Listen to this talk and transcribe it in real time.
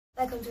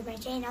welcome to my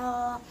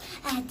channel.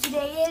 And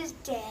today is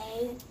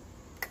day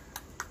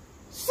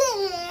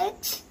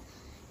 6.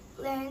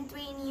 Learn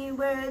 3 new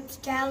words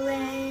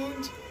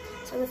challenge.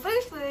 So the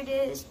first word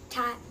is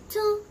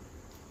tattle.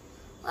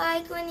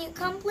 Like when you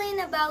complain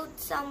about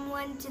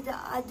someone to the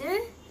other.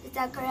 Is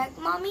that correct,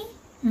 Mommy?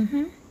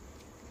 Mm-hmm.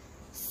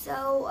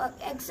 So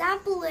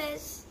example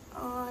is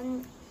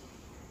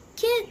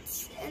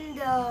kids in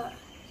the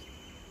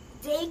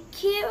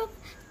daycare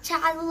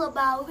tattle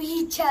about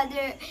each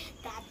other.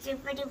 That's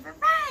super duper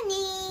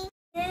funny.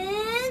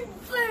 And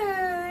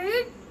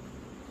bird.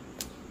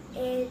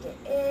 Is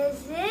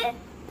it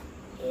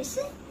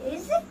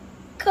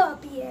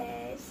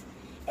copious?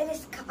 It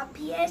is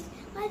copious.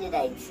 Why did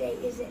I say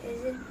is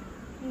it?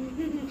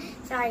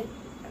 Sorry,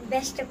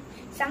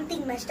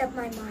 something messed up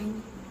my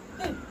mind.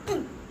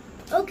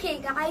 Okay,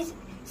 guys.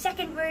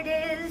 Second word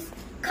is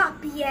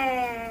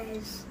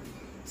copious.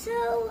 So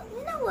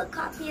you know what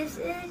copious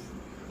is?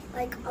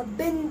 Like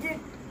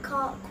abundant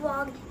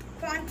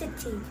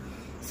quantity.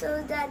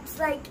 So that's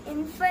like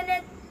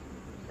infinite.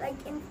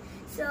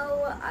 So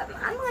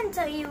I'm gonna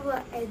tell you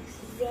an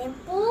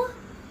example.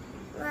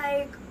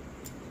 Like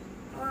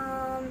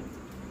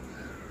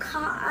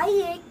I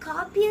ate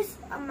copious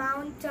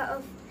amount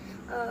of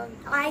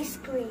ice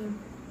cream.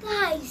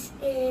 Guys,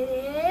 it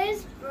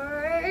is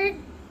bird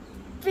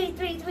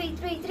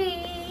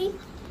 33333.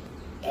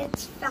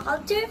 It's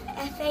Falter,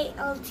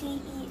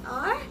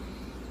 Falter.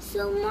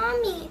 So,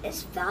 Mommy,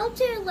 is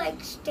Falter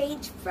like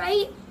stage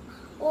fright,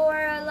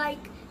 or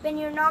like when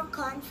you're not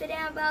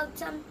confident about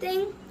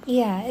something?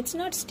 Yeah, it's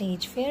not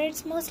stage fear.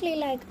 It's mostly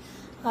like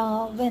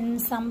when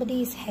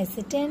somebody is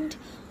hesitant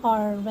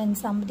or when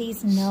somebody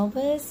is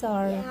nervous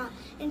or... Yeah,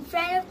 in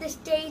front of the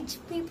stage,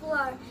 people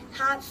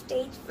have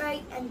stage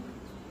fright and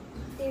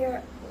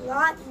they're a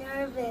lot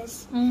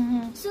nervous.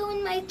 Mm-hmm. So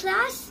in my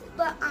class,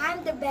 but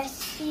I'm the best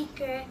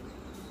speaker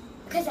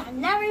because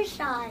I'm never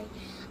shy.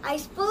 I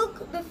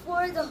spoke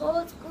before the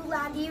whole school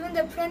and even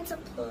the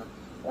principal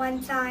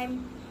one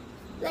time.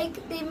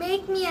 Like they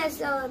make me as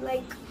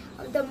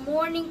the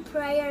morning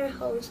prayer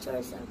host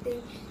or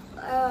something.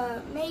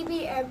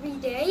 Maybe every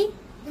day.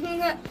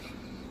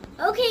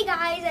 Okay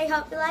guys, I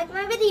hope you liked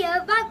my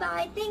video. Bye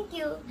bye. Thank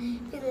you.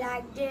 If you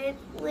liked it,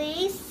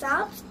 please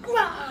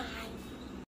subscribe.